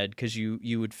with Ned, because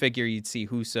you would figure you'd see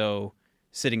Husso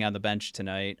sitting on the bench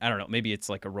tonight. I don't know. Maybe it's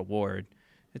like a reward.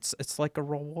 It's like a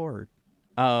reward.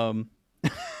 Sorry,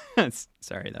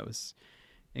 that was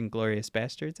Inglourious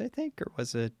Bastards, I think, or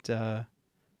was it?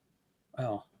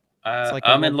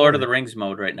 I'm in Lord of the Rings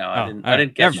mode right now. I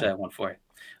didn't catch that one for you.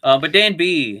 But Dan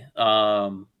B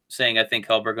saying I think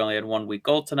Hellberg only had 1 weak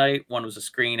goal tonight. One was a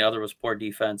screen, the other was poor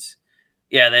defense.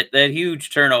 Yeah, that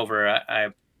huge turnover.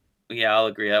 I'll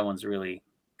agree. That one's really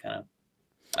kind of.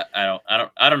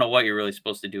 I don't know what you're really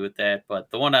supposed to do with that,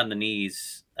 but the one on the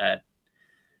knees,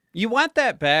 You want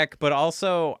that back, but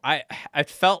also I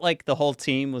felt like the whole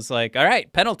team was like, all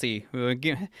right, penalty.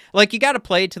 Like, you got to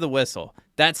play to the whistle.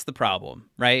 That's the problem,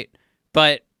 right?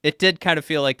 But it did kind of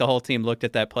feel like the whole team looked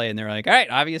at that play and they're like, all right,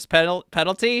 obvious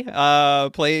penalty.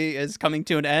 Play is coming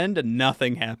to an end, and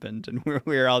nothing happened. And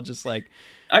we were all just like,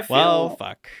 I feel well,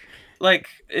 fuck. like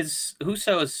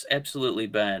Huso has absolutely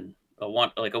been a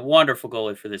wonderful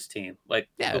goalie for this team. Like,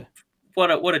 Yeah. what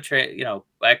a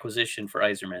acquisition for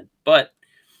Yzerman. But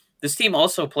this team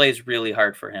also plays really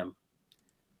hard for him,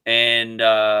 and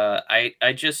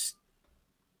I just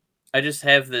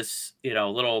have this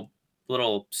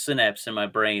little synapse in my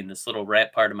brain, this little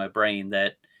rat part of my brain,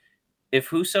 that if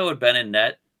Huso had been in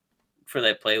net for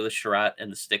that play with Sherratt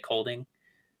and the stick holding,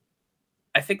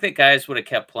 I think that guys would have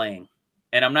kept playing.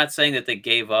 And I'm not saying that they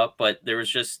gave up, but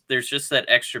there's just that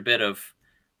extra bit of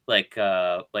like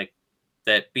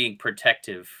that being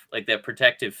protective, like that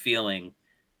protective feeling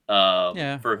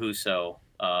Yeah. for Huso,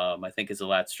 I think is a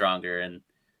lot stronger. And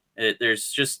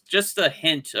there's just a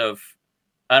hint of,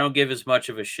 I don't give as much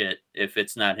of a shit if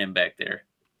it's not him back there.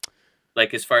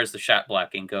 Like, as far as the shot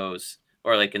blocking goes,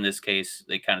 or like in this case,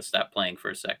 they kind of stopped playing for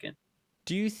a second.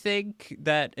 Do you think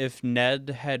that if Ned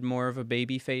had more of a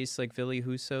baby face like Ville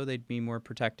Husso, they'd be more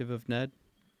protective of Ned?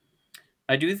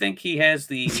 I do think he has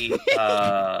the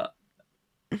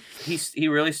he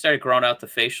really started growing out the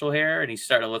facial hair, and he's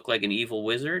starting to look like an evil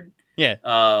wizard. Yeah.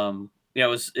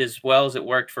 As well as it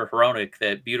worked for Hronek,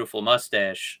 that beautiful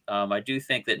mustache. I do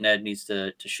think that Ned needs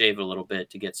to shave it a little bit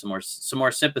to get some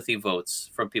more sympathy votes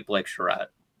from people like Sherratt.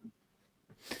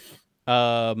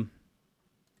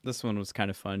 This one was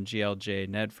kind of fun. GLJ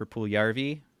Ned for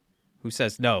Puljujarvi, who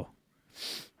says no.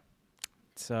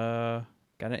 It's got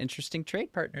an interesting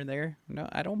trade partner there. No,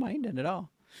 I don't mind it at all.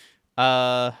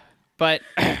 But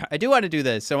I do want to do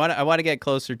this. I want to get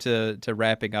closer to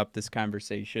wrapping up this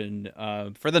conversation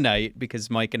for the night, because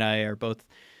Mike and I are both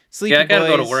sleepy boys. Yeah, I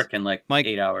gotta go to work in like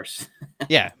 8 hours.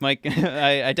 Yeah, Mike.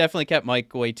 I definitely kept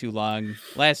Mike way too long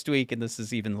last week, and this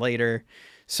is even later.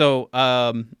 So,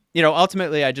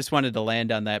 ultimately, I just wanted to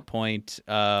land on that point.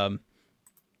 I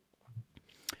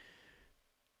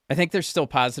think there's still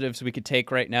positives we could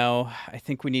take right now. I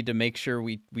think we need to make sure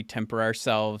we temper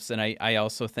ourselves. And I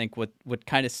also think what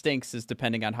kind of stinks is,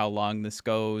 depending on how long this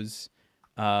goes,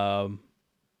 our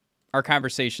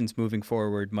conversations moving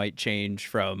forward might change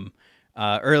from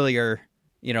earlier.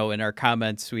 In our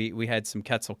comments, we had some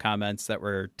Ketzel comments that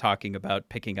were talking about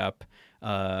picking up,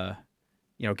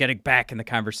 getting back in the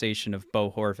conversation of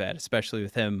Bo Horvat, especially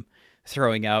with him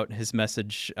throwing out his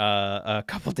message a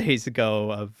couple days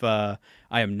ago of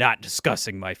I am not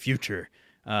discussing my future.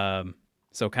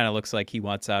 So kind of looks like he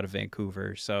wants out of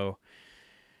Vancouver. So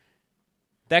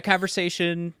that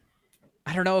conversation,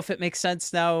 I don't know if it makes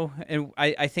sense now. And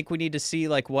I think we need to see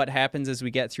like what happens as we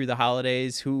get through the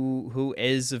holidays, who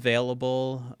is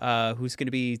available, who's going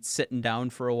to be sitting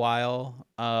down for a while.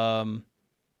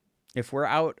 If we're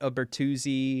out a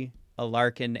Bertuzzi, a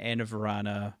Larkin, and a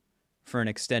Vrana for an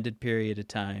extended period of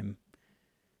time,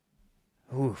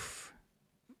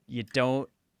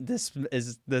 this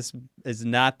is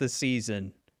not the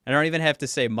season. I don't even have to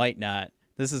say might not.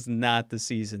 This is not the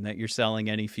season that you're selling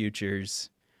any futures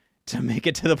to make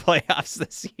it to the playoffs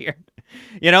this year.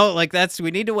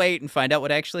 We need to wait and find out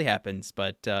what actually happens.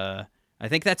 But I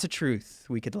think that's a truth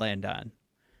we could land on.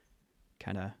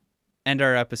 Kind of end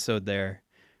our episode there.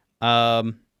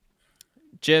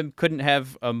 Jim, couldn't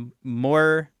have a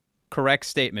more correct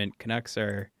statement. Canucks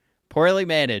are poorly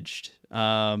managed.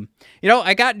 I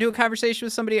got into a conversation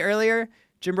with somebody earlier,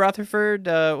 Jim Rutherford,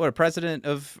 president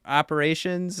of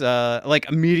operations.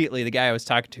 Immediately the guy I was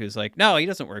talking to was like, no, he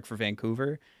doesn't work for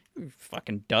Vancouver. He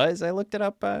fucking does. I looked it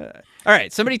up. All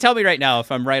right, somebody tell me right now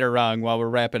if I'm right or wrong while we're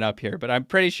wrapping up here, but I'm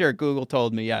pretty sure Google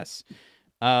told me yes.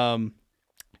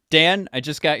 Dan, I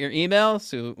just got your email,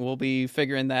 so we'll be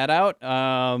figuring that out.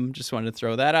 Just wanted to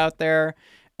throw that out there.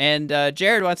 And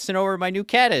Jared wants to know where my new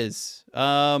cat is.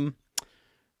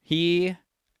 He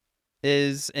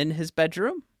is in his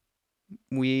bedroom.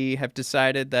 We have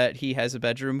decided that he has a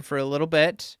bedroom for a little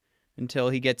bit until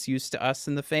he gets used to us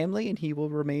and the family, and he will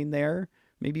remain there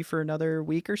maybe for another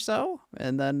week or so,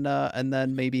 and then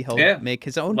maybe he'll make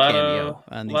his own cameo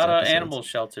on these episodes. A lot of animal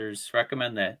shelters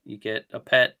recommend that you get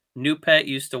a new pet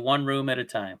used to one room at a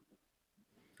time.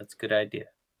 That's a good idea.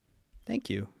 Thank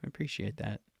you. I appreciate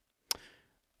that.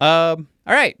 All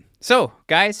right. So,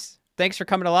 guys, thanks for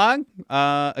coming along.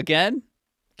 Again,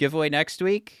 giveaway next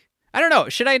week. I don't know.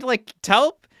 Should I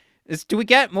tell? Do we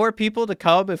get more people to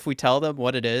come if we tell them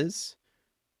what it is?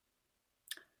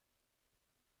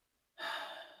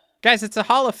 Guys, it's a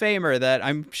Hall of Famer that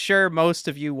I'm sure most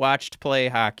of you watched play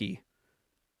hockey.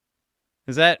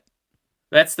 Is that?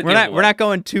 That's the giveaway. We're not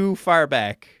going too far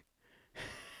back.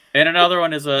 And another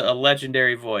one is a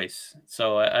legendary voice.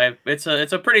 So it's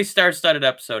a pretty star-studded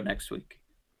episode next week.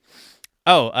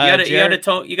 Oh,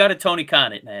 you got to Tony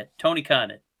Khan it, man. Tony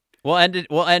Khan it. We'll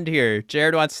end here.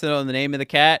 Jared wants to know the name of the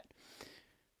cat.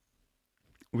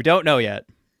 We don't know yet.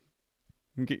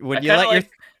 When you let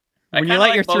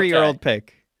your 3-year-old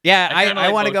pick. Yeah,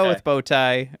 I want to go with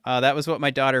Bowtie. That was what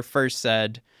my daughter first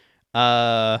said.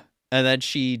 And then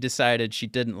she decided she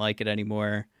didn't like it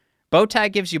anymore.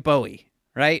 Bowtie gives you Bowie,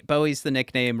 right? Bowie's the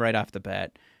nickname right off the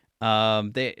bat.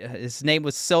 His name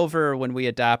was Silver when we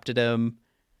adopted him.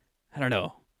 I don't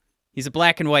know. He's a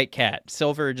black and white cat.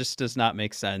 Silver just does not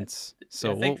make sense.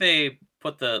 So I think they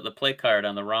put the play card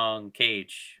on the wrong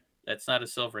cage. That's not a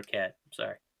silver cat.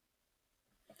 Sorry.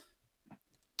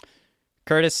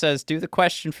 Curtis says, do the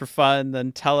question for fun,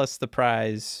 then tell us the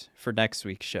prize for next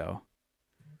week's show.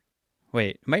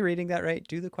 Wait, am I reading that right?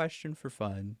 Do the question for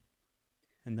fun.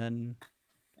 And then...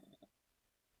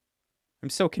 I'm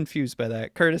so confused by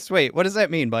that. Curtis, wait, what does that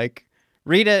mean, Mike?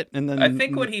 Read it, and then... I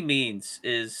think what he means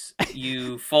is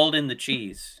you fold in the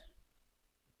cheese.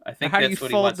 I think that's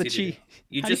what he wants you to do.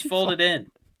 You just fold it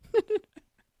in.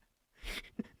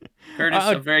 Curtis,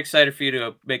 I'm very excited for you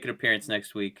to make an appearance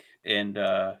next week and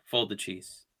fold the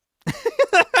cheese.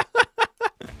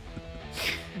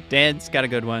 Dan's got a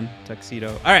good one. Tuxedo.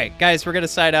 All right, guys, we're going to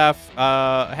sign off.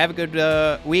 Have a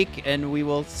good week, and we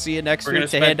will see you next week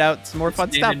to hand out some more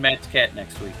fun stuff. Naming Matt's cat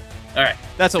next week. All right.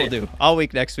 That's what we'll do. All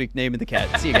week next week, naming the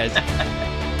cat. See you guys.